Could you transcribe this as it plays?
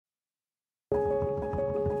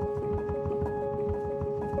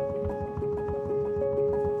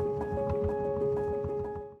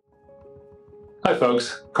Hi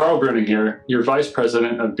folks, Carl Bruning here, your Vice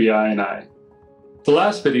President of BI&I. The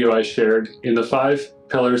last video I shared in the 5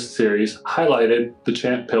 Pillars series highlighted the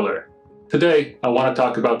CHAMP pillar. Today, I want to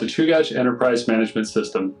talk about the Chugach Enterprise Management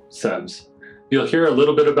System, CEMS. You'll hear a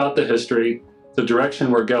little bit about the history, the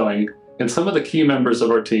direction we're going, and some of the key members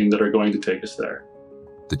of our team that are going to take us there.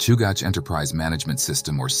 The Chugach Enterprise Management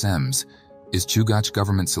System, or CEMS, is Chugach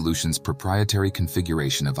Government Solutions' proprietary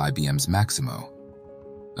configuration of IBM's Maximo.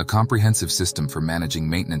 A comprehensive system for managing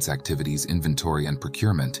maintenance activities, inventory, and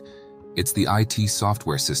procurement, it's the IT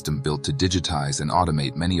software system built to digitize and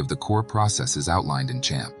automate many of the core processes outlined in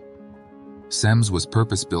CHAMP. CEMS was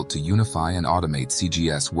purpose-built to unify and automate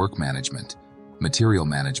CGS work management, material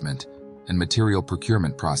management, and material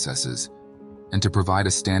procurement processes, and to provide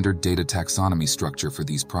a standard data taxonomy structure for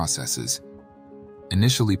these processes.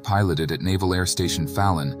 Initially piloted at Naval Air Station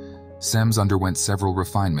Fallon, CEMS underwent several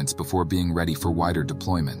refinements before being ready for wider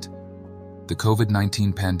deployment. The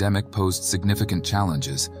COVID-19 pandemic posed significant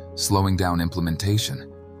challenges, slowing down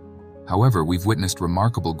implementation. However, we've witnessed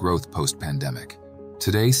remarkable growth post-pandemic.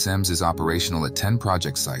 Today, CEMS is operational at 10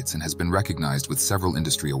 project sites and has been recognized with several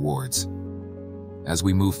industry awards. As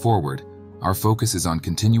we move forward, our focus is on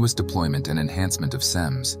continuous deployment and enhancement of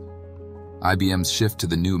CEMS. IBM's shift to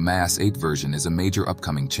the new MAS 8 version is a major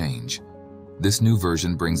upcoming change. This new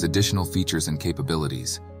version brings additional features and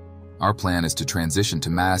capabilities. Our plan is to transition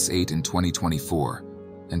to MAS 8 in 2024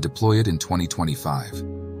 and deploy it in 2025.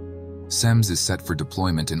 CEMS is set for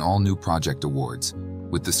deployment in all new project awards,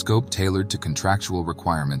 with the scope tailored to contractual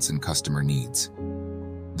requirements and customer needs.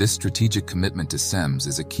 This strategic commitment to CEMS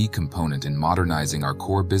is a key component in modernizing our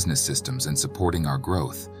core business systems and supporting our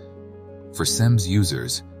growth. For CEMS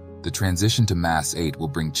users, the transition to MAS 8 will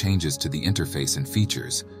bring changes to the interface and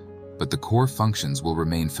features, but the core functions will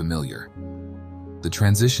remain familiar. The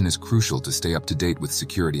transition is crucial to stay up to date with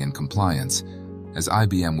security and compliance, as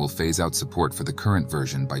IBM will phase out support for the current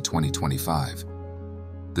version by 2025.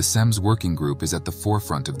 The CEMS working group is at the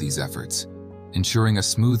forefront of these efforts, ensuring a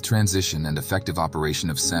smooth transition and effective operation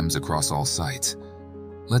of CEMS across all sites.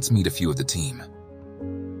 Let's meet a few of the team.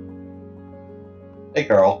 Hey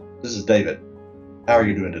Carl, this is David. How are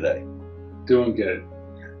you doing today? Doing good.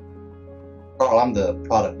 Carl, I'm the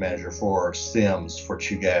product manager for CEMS for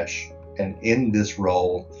Chugach, and in this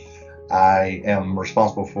role, I am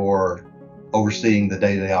responsible for overseeing the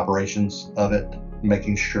day-to-day operations of it,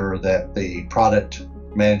 making sure that the product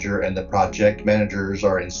manager and the project managers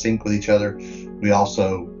are in sync with each other. We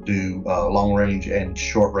also do long-range and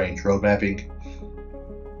short-range road mapping.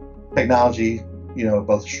 Technology,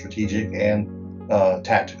 both strategic and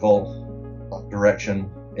tactical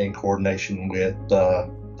direction in coordination with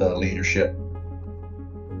the leadership.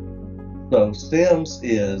 So CEMS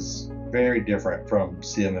is very different from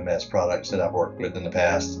CMMS products that I've worked with in the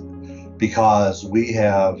past because we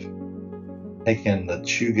have taken the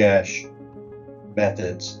Chugach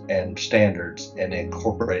methods and standards and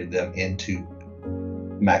incorporated them into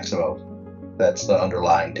Maximo. That's the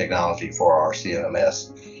underlying technology for our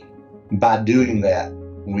CMMS. By doing that,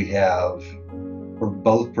 we have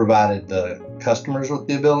both provided the customers with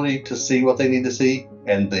the ability to see what they need to see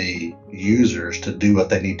and the users to do what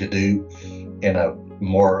they need to do in a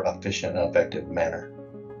more efficient and effective manner.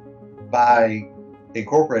 By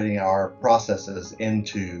incorporating our processes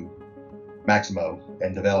into Maximo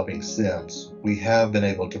and developing CEMS, we have been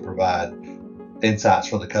able to provide insights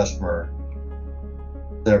for the customer,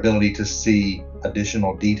 their ability to see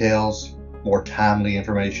additional details, more timely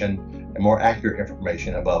information, and more accurate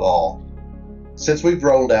information above all. Since we've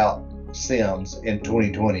rolled out CEMS in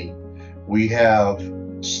 2020, we have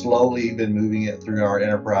slowly been moving it through our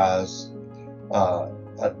enterprise,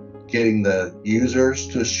 getting the users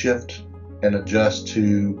to shift and adjust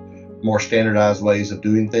to more standardized ways of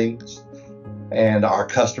doing things, and our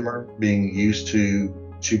customer being used to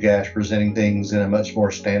Chugach presenting things in a much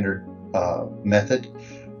more standard method.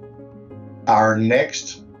 Our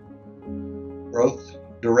next growth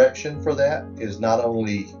direction for that is not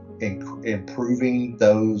only improving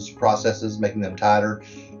those processes, making them tighter,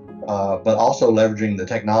 but also leveraging the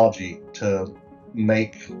technology to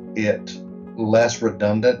make it less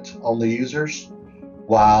redundant on the users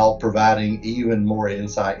while providing even more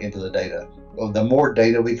insight into the data. The more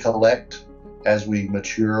data we collect as we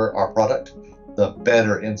mature our product, the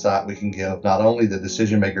better insight we can give not only the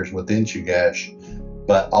decision makers within Chugach,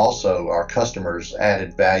 but also our customers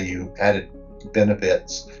added value, added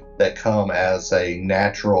benefits that come as a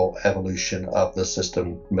natural evolution of the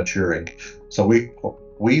system maturing. So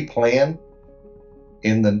we plan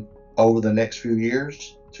over the next few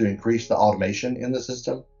years to increase the automation in the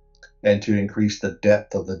system and to increase the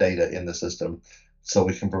depth of the data in the system so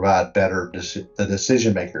we can provide the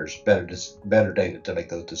decision makers better data to make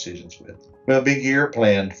those decisions with. We have a big year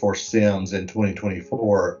planned for CEMS in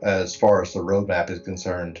 2024 as far as the roadmap is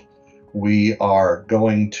concerned. We are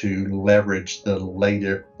going to leverage the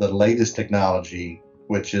latest technology,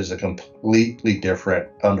 which is a completely different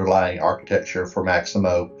underlying architecture for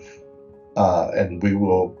Maximo, and we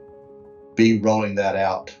will be rolling that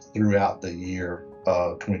out throughout the year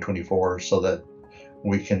 2024 so that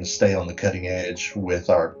we can stay on the cutting edge with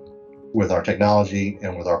our technology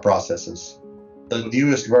and with our processes. The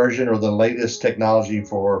newest version or the latest technology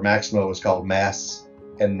for Maximo is called MAS,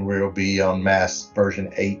 and we'll be on MAS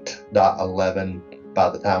version 8.11 by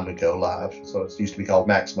the time we go live. So it used to be called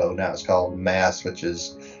Maximo, now it's called MAS, which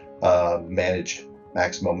is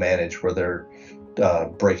Maximo Manage, where they're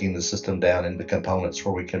breaking the system down into components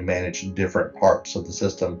where we can manage different parts of the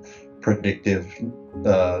system, predictive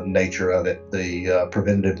nature of it, the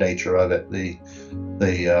preventative nature of it, the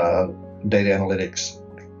data analytics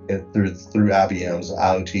through IBM's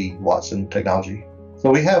IoT Watson technology.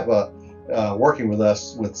 So we have working with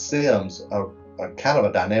us with CEMS a kind of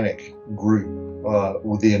a dynamic group.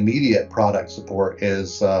 With the immediate product support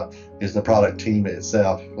is the product team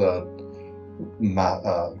itself.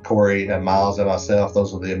 Corey and Miles and myself,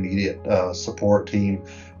 those are the immediate support team.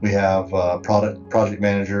 We have project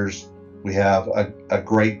managers. We have a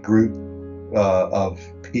great group of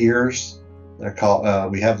peers. They're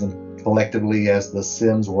called. We have them collectively as the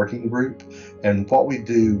CEMS working group. And what we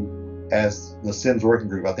do as the CEMS working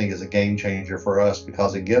group, I think, is a game changer for us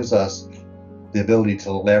because it gives us the ability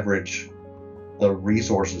to leverage the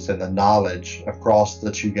resources and the knowledge across the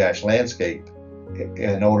Chugach landscape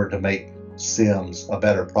in order to make CEMS a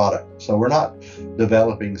better product. So we're not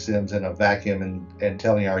developing CEMS in a vacuum and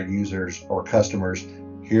telling our users or customers,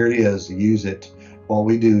 here it is, use it. What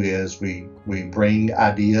we do is we bring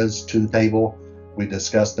ideas to the table, we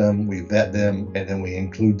discuss them, we vet them, and then we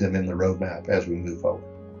include them in the roadmap as we move forward.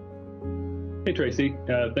 Hey Tracy,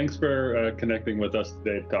 thanks for connecting with us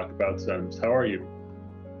today to talk about CEMS. How are you?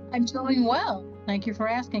 I'm doing well. Thank you for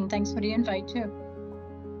asking. Thanks for the invite too.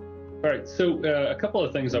 All right, so a couple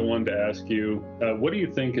of things I wanted to ask you. What do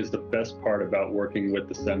you think is the best part about working with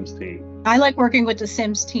the CEMS team? I like working with the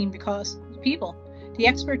CEMS team because people, the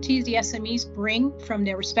expertise the SMEs bring from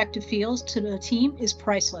their respective fields to the team is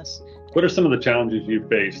priceless. What are some of the challenges you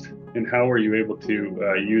faced, and how were you able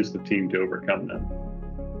to use the team to overcome them?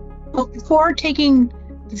 Well, before taking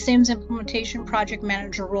the CEMS implementation project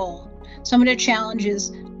manager role, some of the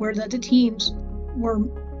challenges were that the teams were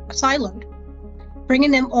siloed.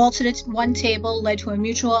 Bringing them all to the one table led to a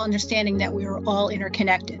mutual understanding that we were all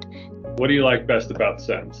interconnected. What do you like best about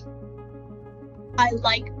CEMS? I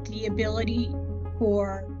like the ability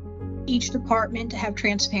for each department to have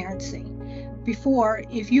transparency. Before,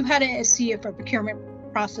 if you had to see if a procurement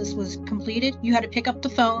process was completed, you had to pick up the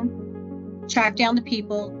phone, track down the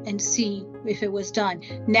people, and see if it was done.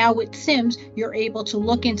 Now with CEMS, you're able to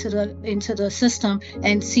look into the system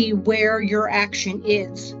and see where your action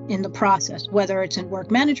is in the process, whether it's in work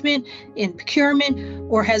management, in procurement,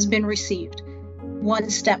 or has been received.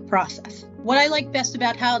 One-step process. What I like best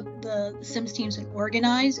about how the CEMS teams are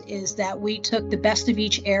organized is that we took the best of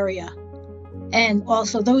each area, and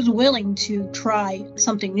also those willing to try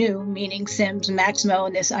something new, meaning CEMS, Maximo,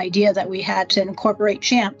 and this idea that we had to incorporate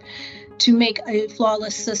CHAMP to make a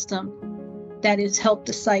flawless system that has helped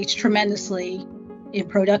the sites tremendously in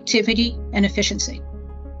productivity and efficiency.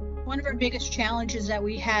 One of our biggest challenges that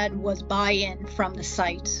we had was buy-in from the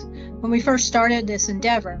sites. When we first started this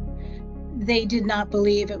endeavor, they did not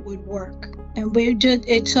believe it would work. And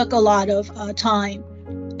it took a lot of time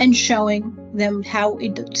and showing them how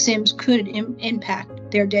CEMS could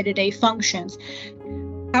impact their day-to-day functions.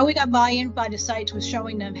 How we got buy-in by the sites was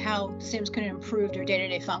showing them how CEMS could improve their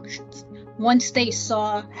day-to-day functions. Once they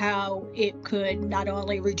saw how it could not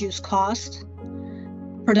only reduce cost,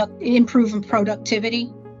 improve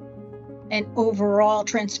productivity, and overall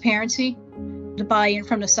transparency, the buy-in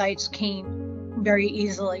from the sites came very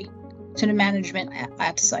easily to the management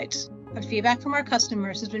at the sites. The feedback from our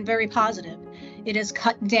customers has been very positive. It has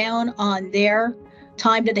cut down on their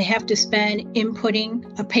time that they have to spend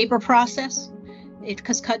inputting a paper process. It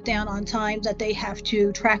has cut down on time that they have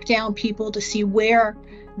to track down people to see where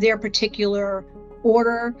their particular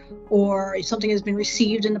order or if something has been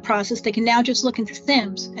received in the process. They can now just look into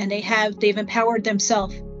CEMS, and they've empowered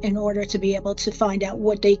themselves in order to be able to find out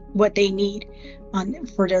what they need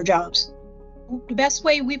for their jobs. The best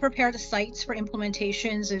way we prepare the sites for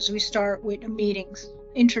implementations is we start with meetings,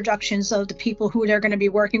 introductions of the people who they're going to be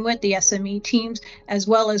working with, the SME teams, as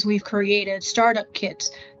well as we've created startup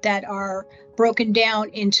kits that are broken down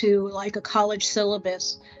into like a college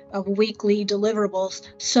syllabus of weekly deliverables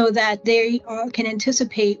so that they can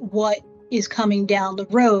anticipate what is coming down the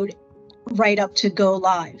road right up to go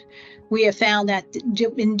live. We have found that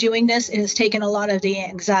in doing this, it has taken a lot of the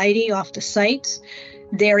anxiety off the sites.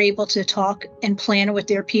 They're able to talk and plan with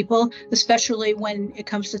their people, especially when it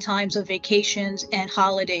comes to times of vacations and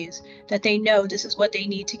holidays, that they know this is what they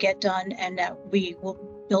need to get done and that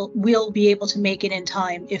we'll be able to make it in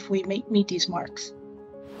time if we meet these marks.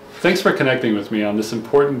 Thanks for connecting with me on this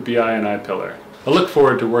important BI&I pillar. I look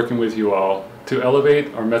forward to working with you all to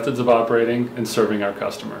elevate our methods of operating and serving our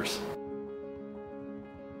customers.